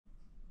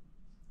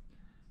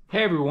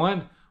Hey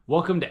everyone,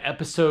 welcome to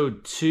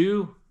episode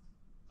 2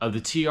 of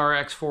the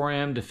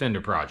TRX-4M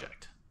Defender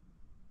project.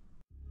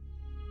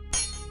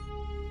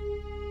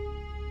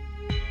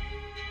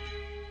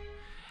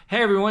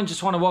 Hey everyone,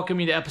 just want to welcome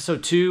you to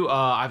episode 2.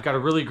 I've got a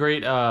really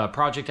great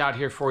project out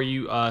here for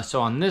you.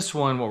 So on this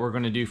one, what we're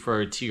going to do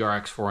for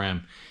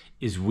TRX-4M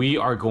is we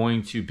are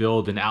going to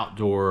build an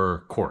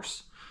outdoor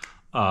course.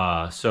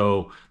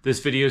 So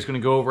this video is going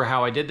to go over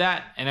how I did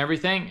that and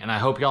everything, and I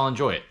hope y'all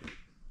enjoy it.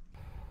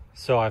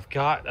 So I've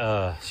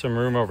got some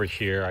room over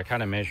here. I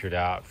kind of measured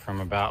out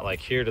from about like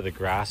here to the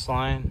grass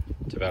line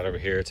to about over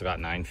here. It's about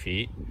 9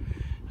 feet.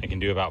 I can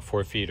do about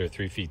 4 feet or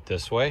 3 feet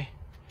this way,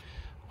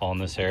 all in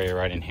this area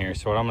right in here.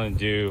 So what I'm going to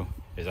do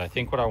is, I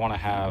think what I want to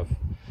have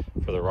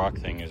for the rock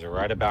thing is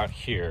right about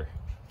here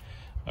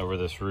over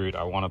this root.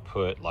 I want to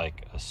put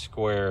like a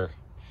square,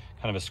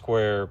 kind of a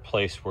square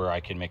place where I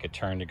can make a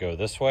turn to go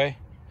this way,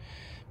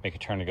 make a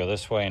turn to go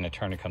this way, and a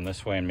turn to come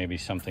this way, and maybe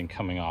something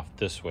coming off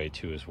this way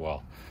too as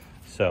well.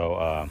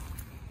 So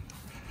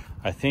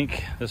I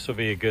think this will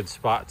be a good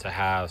spot to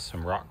have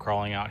some rock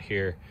crawling out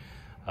here.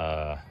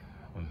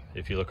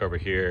 If you look over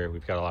here,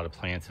 we've got a lot of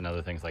plants and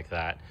other things like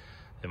that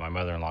that my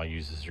mother-in-law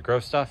uses to grow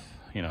stuff.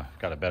 You know,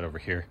 got a bed over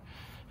here.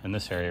 In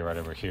this area right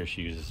over here,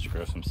 she uses to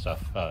grow some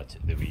stuff that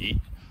we eat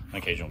on an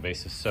occasional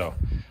basis. So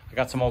I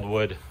got some old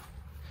wood.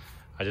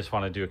 I just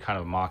want to do a kind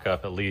of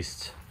mock-up, at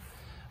least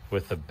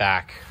with the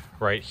back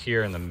right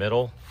here in the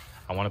middle.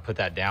 I want to put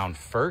that down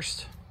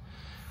first,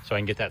 so I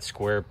can get that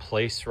square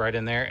place right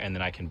in there, and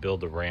then I can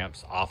build the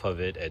ramps off of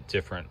it at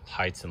different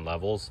heights and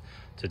levels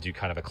to do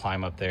kind of a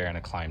climb up there and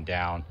a climb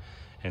down.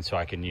 And so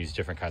I can use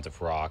different kinds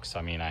of rocks.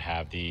 I mean, I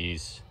have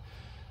these,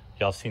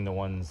 y'all seen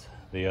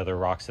the other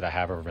rocks that I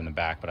have over in the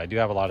back, but I do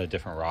have a lot of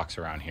different rocks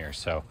around here.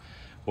 So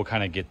we'll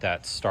kind of get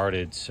that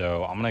started.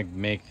 So I'm gonna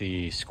make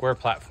the square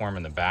platform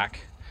in the back,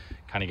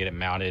 kind of get it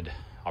mounted.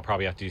 I'll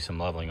probably have to do some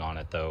leveling on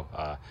it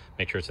though,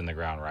 make sure it's in the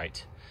ground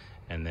right.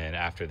 And then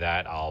after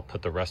that, I'll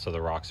put the rest of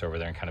the rocks over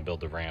there and kind of build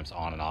the ramps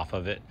on and off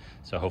of it.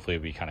 So hopefully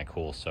it'll be kind of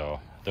cool.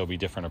 So there'll be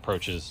different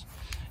approaches.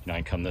 You know, I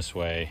can come this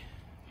way,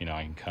 you know,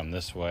 I can come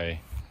this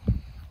way,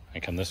 I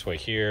can come this way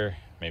here,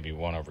 maybe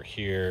one over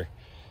here,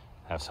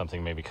 have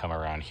something maybe come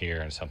around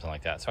here and something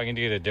like that. So I can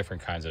do the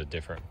different kinds of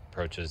different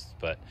approaches.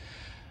 But,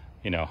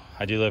 you know,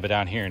 I do live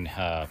down here in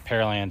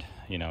Pearland,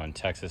 you know, in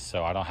Texas.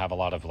 So I don't have a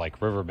lot of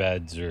like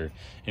riverbeds or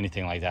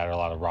anything like that, or a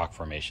lot of rock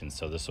formations.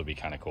 So this will be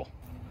kind of cool.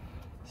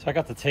 So I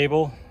got the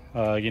table,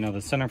 you know, the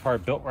center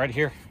part built right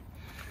here.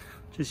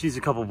 Just use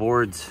a couple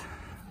boards,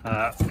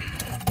 bunch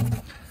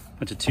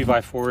of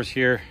 2x4s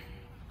here,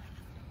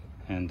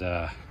 and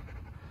kind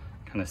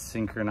of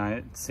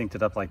synced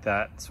it up like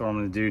that. So what I'm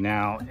going to do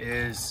now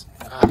is,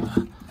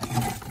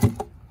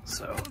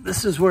 so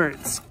this is where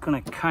it's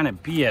going to kind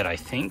of be at, I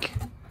think.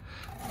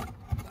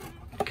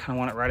 I kind of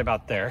want it right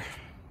about there.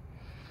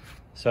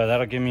 So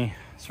that'll give me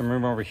some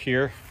room over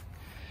here.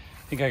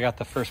 I think I got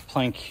the first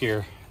plank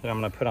here that I'm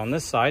going to put on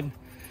this side.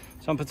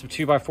 So I'm going to put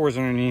some 2x4s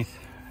underneath,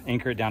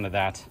 anchor it down to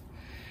that,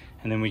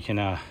 and then we can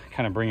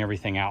kind of bring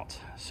everything out.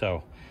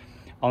 So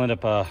I'll end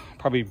up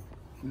probably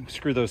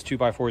screw those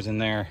 2x4s in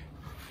there.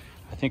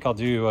 I think I'll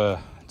do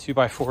a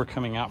 2x4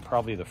 coming out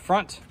probably the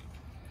front,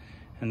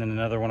 and then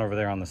another one over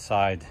there on the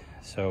side,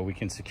 so we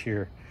can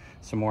secure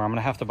some more. I'm going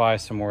to have to buy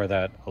some more of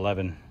that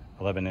 11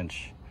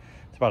 inch.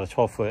 It's about a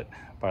 12 foot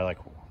by like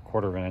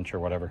 1/4 of an inch or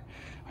whatever.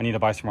 I need to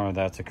buy some more of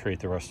that to create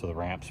the rest of the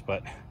ramps,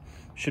 but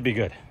should be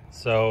good.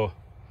 So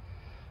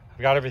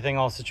I've got everything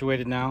all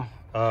situated now.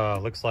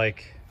 Looks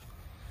like,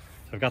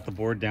 so I've got the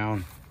board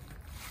down,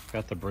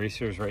 got the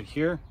bracers right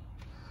here.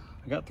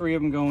 I got 3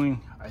 of them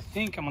going. I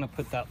think I'm gonna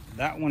put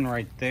that one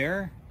right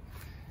there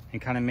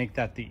and kind of make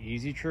that the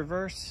easy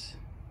traverse.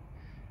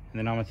 And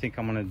then I need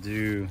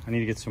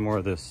to get some more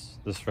of this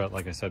fret,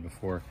 like I said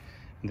before.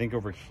 I think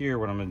over here,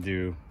 what I'm gonna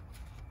do,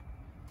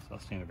 so I'll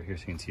stand over here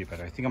so you can see it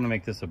better. I think I'm gonna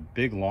make this a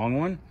big long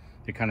one.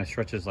 It kind of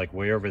stretches like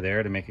way over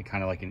there to make it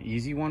kind of like an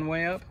easy one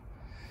way up.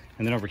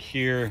 And then over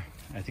here,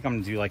 I think I'm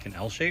gonna do like an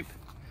L shape.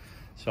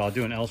 So I'll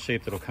do an L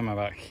shape that'll come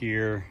about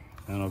here,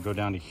 and it'll go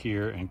down to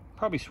here and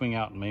probably swing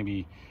out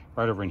maybe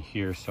right over in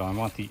here. So I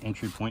want the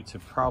entry point to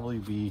probably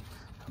be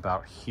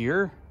about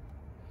here,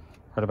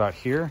 right about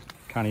here,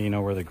 kind of, you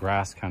know, where the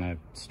grass kind of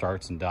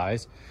starts and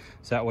dies.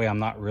 So that way I'm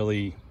not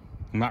really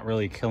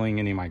killing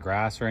any of my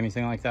grass or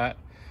anything like that.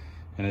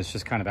 And it's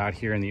just kind of out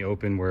here in the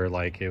open where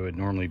like it would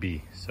normally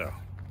be. So,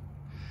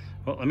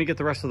 well, let me get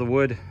the rest of the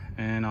wood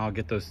and I'll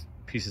get those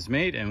pieces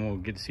made and we'll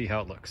get to see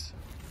how it looks.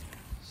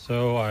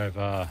 So I've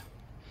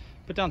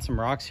put down some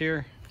rocks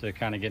here to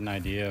kind of get an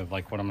idea of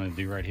like what I'm going to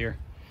do right here.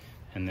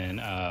 And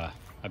then I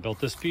built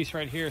this piece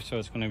right here, so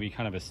it's going to be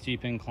kind of a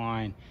steep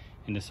incline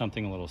into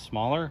something a little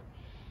smaller.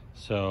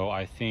 So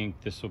I think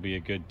this will be a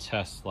good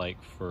test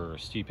like for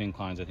steep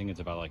inclines. I think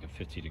it's about like a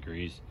 50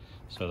 degrees.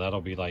 So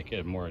that'll be like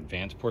a more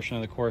advanced portion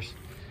of the course.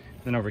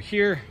 And then over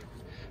here,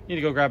 I need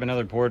to go grab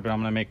another board, but I'm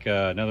gonna make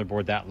another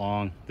board that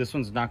long. This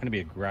one's not gonna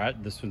be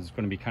this one's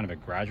gonna be kind of a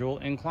gradual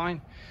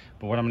incline.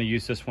 But what I'm gonna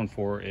use this one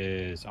for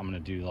is I'm gonna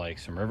do like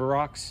some river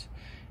rocks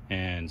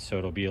and so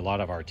it'll be a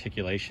lot of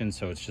articulation.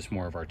 So it's just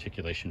more of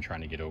articulation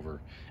trying to get over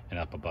and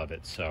up above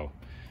it. So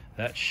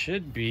that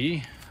should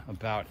be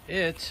about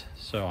it.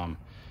 So I'm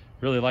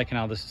really liking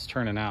how this is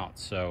turning out.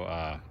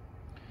 So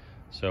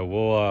so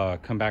we'll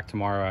come back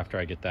tomorrow after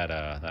I get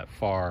that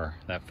far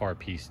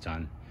piece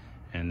done,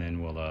 and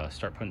then we'll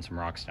start putting some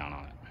rocks down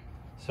on it.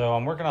 So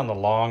I'm working on the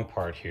long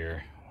part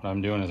here. What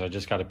I'm doing is I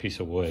just got a piece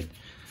of wood,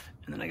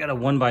 and then I got a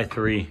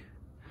 1x3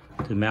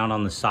 to mount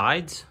on the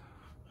sides.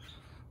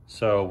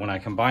 So when I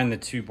combine the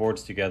two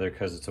boards together,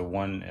 because it's a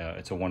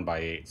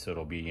 1x8, so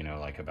it'll be, you know,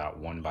 like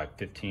about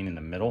 1x15 in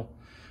the middle,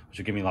 which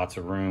will give me lots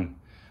of room.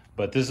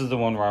 But this is the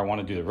one where I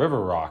want to do the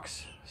river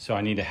rocks, so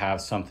I need to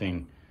have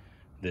something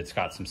that's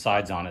got some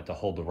sides on it to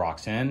hold the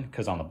rocks in.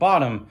 Because on the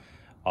bottom,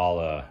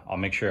 I'll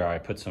make sure I'll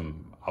put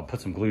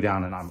some glue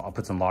down, and I'll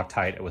put some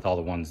Loctite with all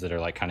the ones that are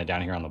like kind of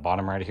down here on the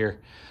bottom right here.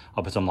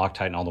 I'll put some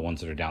Loctite and all the ones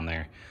that are down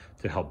there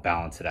to help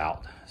balance it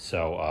out.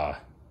 So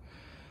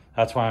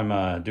that's why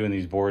I'm doing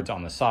these boards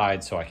on the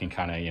side, so I can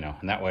kind of, you know,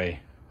 and that way,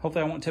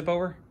 hopefully I won't tip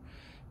over.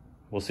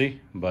 We'll see,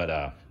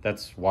 but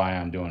that's why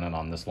I'm doing it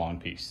on this long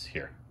piece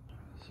here.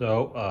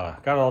 So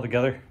got it all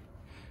together.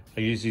 I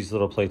use these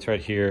little plates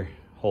right here,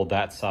 hold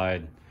that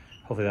side.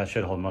 Hopefully that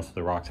should hold most of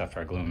the rocks after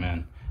I glue them in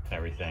and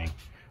everything.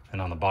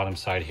 And on the bottom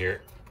side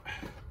here,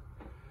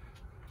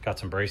 got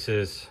some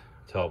braces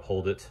to help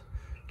hold it,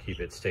 keep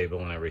it stable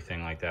and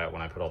everything like that.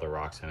 When I put all the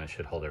rocks in, it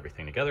should hold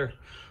everything together,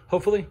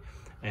 hopefully.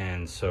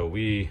 And so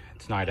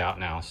it's night out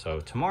now. So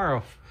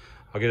tomorrow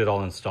I'll get it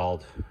all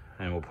installed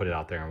and we'll put it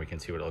out there and we can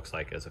see what it looks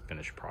like as a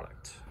finished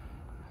product.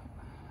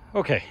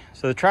 Okay,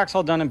 so the track's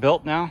all done and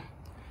built now.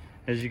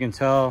 As you can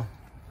tell,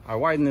 I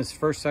widened this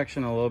first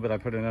section a little bit. I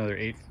put another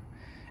 8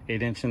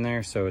 inch in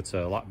there, so it's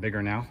a lot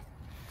bigger now.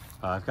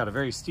 I've got a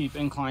very steep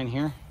incline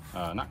here.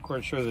 Not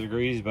quite sure the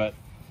degrees, but,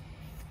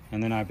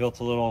 and then I built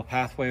a little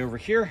pathway over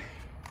here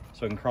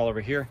so I can crawl over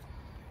here.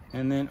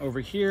 And then over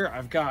here,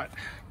 I've got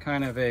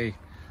kind of a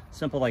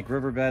simple like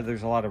riverbed.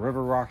 There's a lot of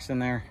river rocks in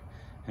there.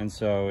 And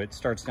so it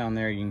starts down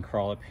there. You can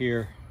crawl up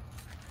here,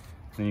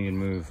 then you can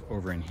move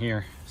over in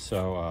here.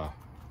 So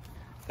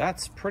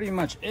that's pretty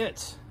much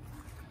it.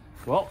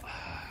 Well,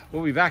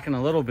 we'll be back in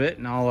a little bit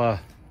and I'll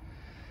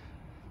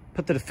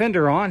put the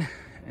Defender on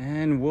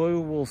and we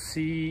will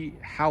see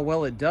how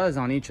well it does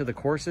on each of the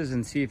courses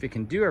and see if it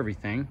can do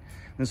everything.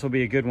 This will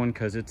be a good one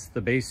because it's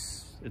the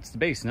base.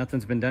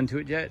 Nothing's been done to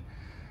it yet.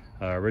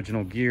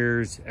 Original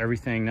gears,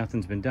 everything,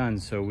 nothing's been done.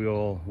 So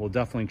we'll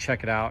definitely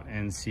check it out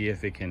and see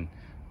if it can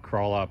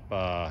crawl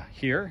up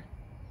here,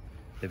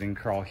 if it can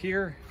crawl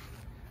here,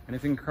 and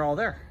if it can crawl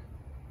there.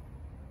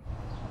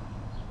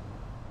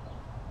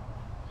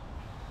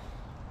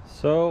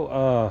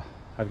 So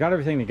I've got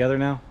everything together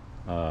now.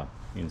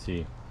 You can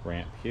see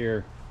ramp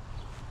here,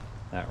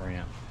 that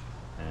ramp,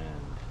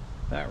 and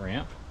that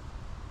ramp.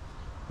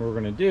 What we're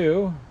gonna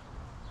do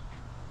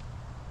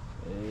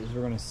is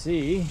we're gonna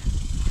see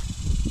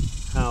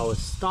how a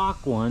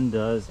stock one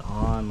does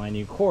on my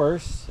new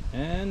course,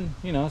 and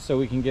you know, so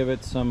we can give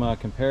it some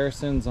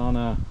comparisons on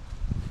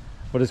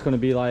what it's going to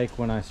be like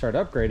when I start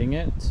upgrading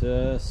it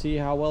to see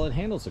how well it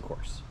handles the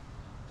course.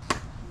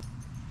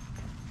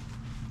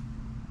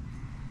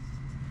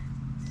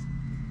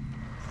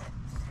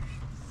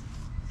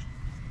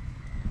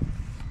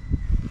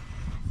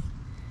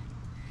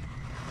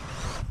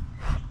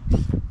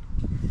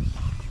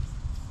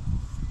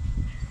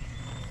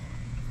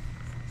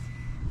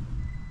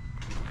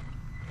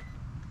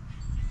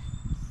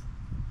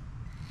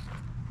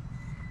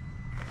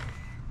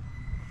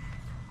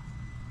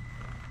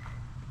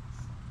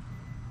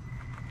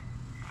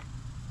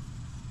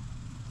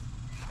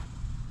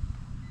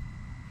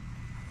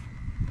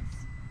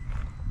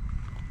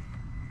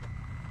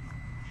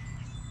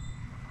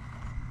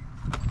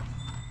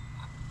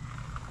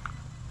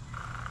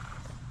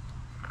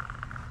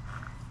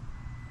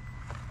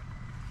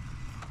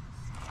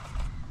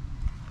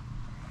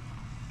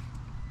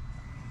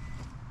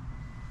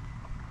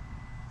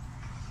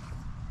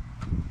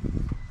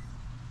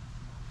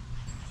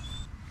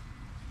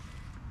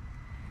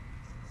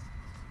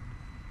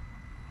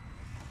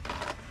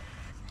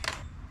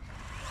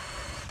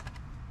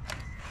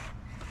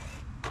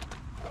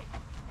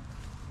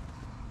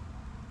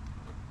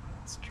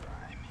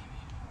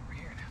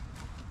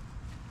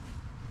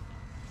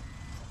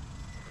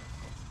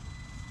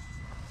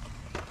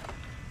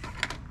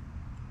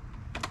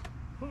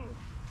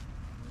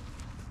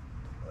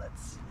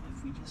 Let's see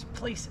if we just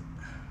place it.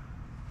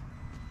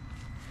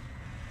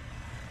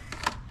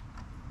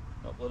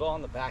 A little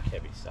on the back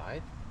heavy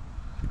side.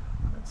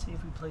 Let's see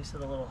if we place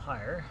it a little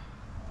higher.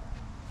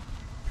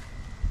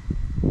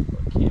 Well,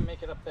 can't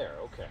make it up there.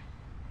 Okay.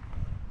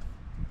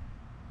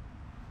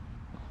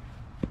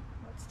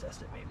 Let's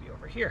test it maybe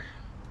over here.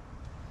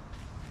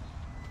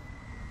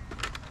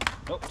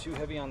 Nope, too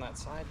heavy on that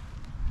side.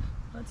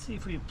 Let's see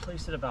if we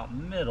place it about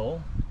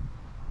middle.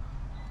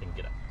 It can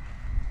get up.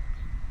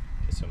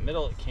 Okay, so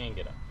middle, it can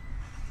get up.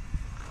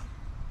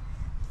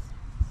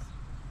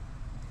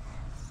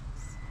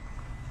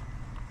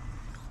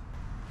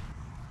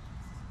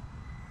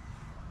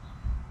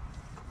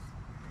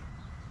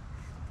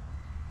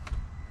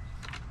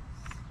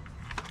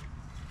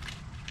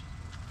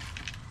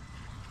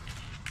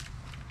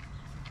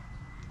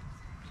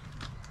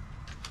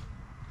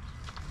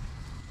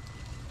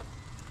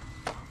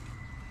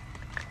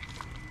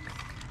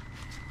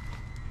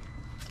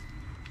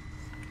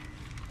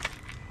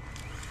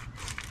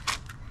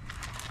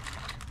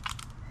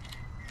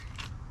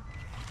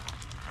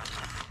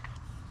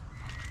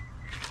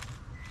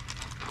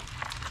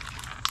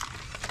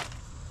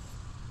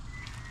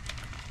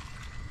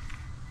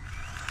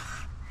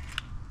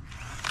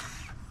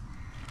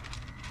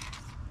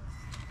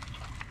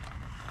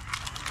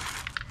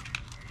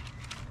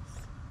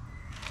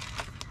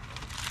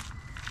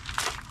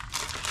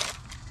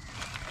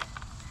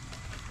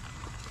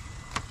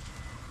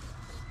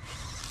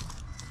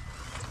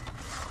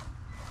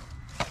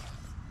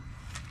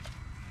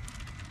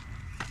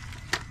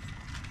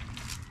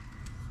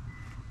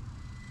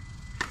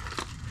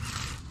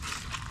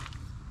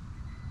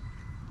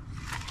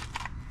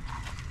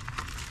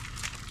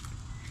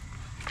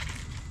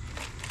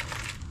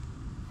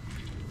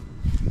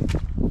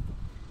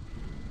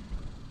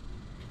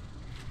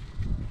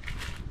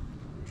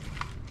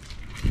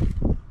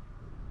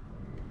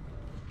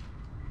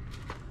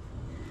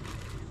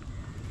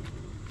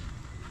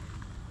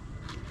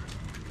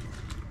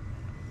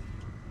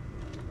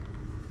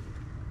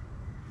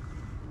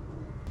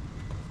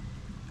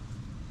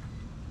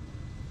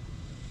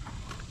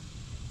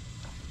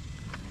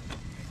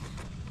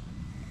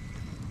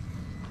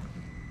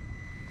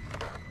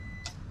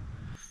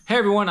 Hey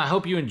everyone, I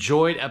hope you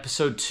enjoyed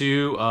episode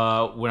 2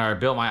 when I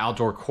built my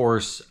outdoor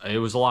course. It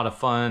was a lot of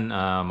fun.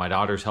 My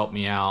daughters helped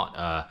me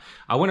out.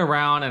 I went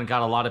around and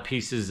got a lot of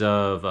pieces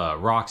of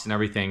rocks and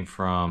everything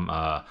from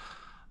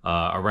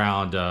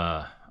around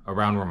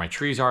where my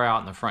trees are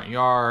out in the front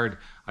yard.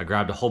 I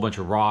grabbed a whole bunch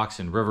of rocks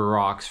and river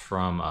rocks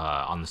from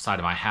on the side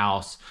of my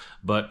house.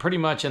 But pretty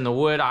much in the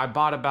wood, I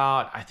bought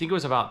I think it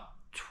was about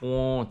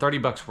 30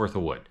 bucks worth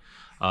of wood.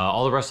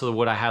 All the rest of the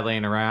wood I had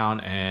laying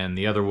around, and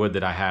the other wood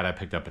that I had, I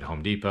picked up at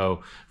Home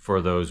Depot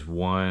for those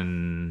those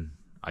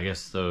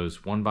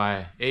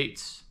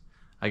 1x8s,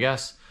 I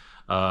guess.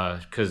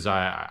 Because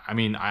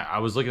I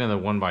was looking at the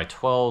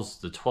 1x12s.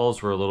 The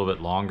 12s were a little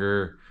bit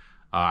longer.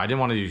 I didn't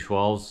want to do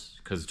 12s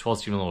because the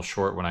 12s seemed a little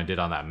short when I did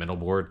on that middle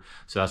board.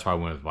 So that's why I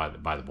went by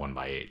the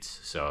 1x8s.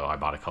 So I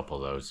bought a couple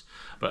of those.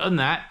 But other than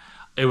that,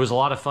 it was a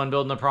lot of fun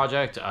building the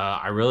project.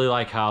 I really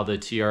like how the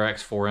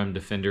TRX-4M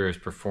Defender is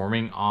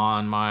performing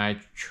on my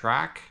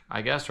track,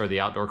 I guess, or the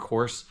outdoor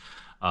course.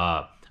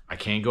 I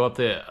can't go up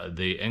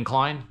the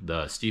incline,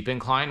 the steep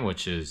incline,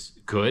 which is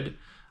good.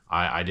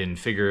 I didn't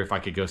figure if I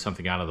could go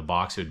something out of the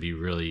box, it would be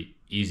really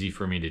easy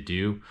for me to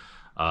do.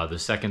 The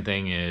second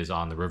thing is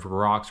on the river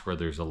rocks where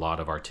there's a lot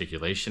of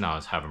articulation. I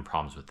was having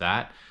problems with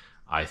that.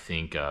 I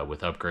think with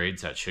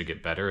upgrades that should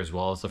get better, as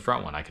well as the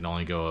front one. I can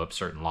only go up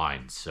certain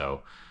lines.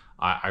 So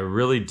I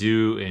really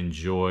do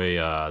enjoy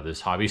this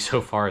hobby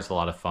so far. It's a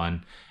lot of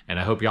fun, and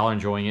I hope y'all are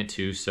enjoying it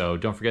too. So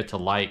don't forget to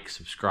like,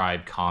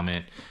 subscribe,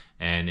 comment,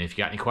 and if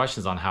you got any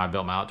questions on how I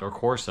built my outdoor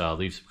course,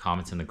 leave some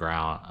comments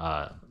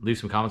leave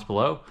some comments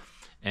below.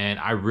 And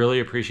I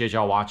really appreciate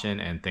y'all watching,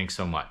 and thanks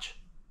so much.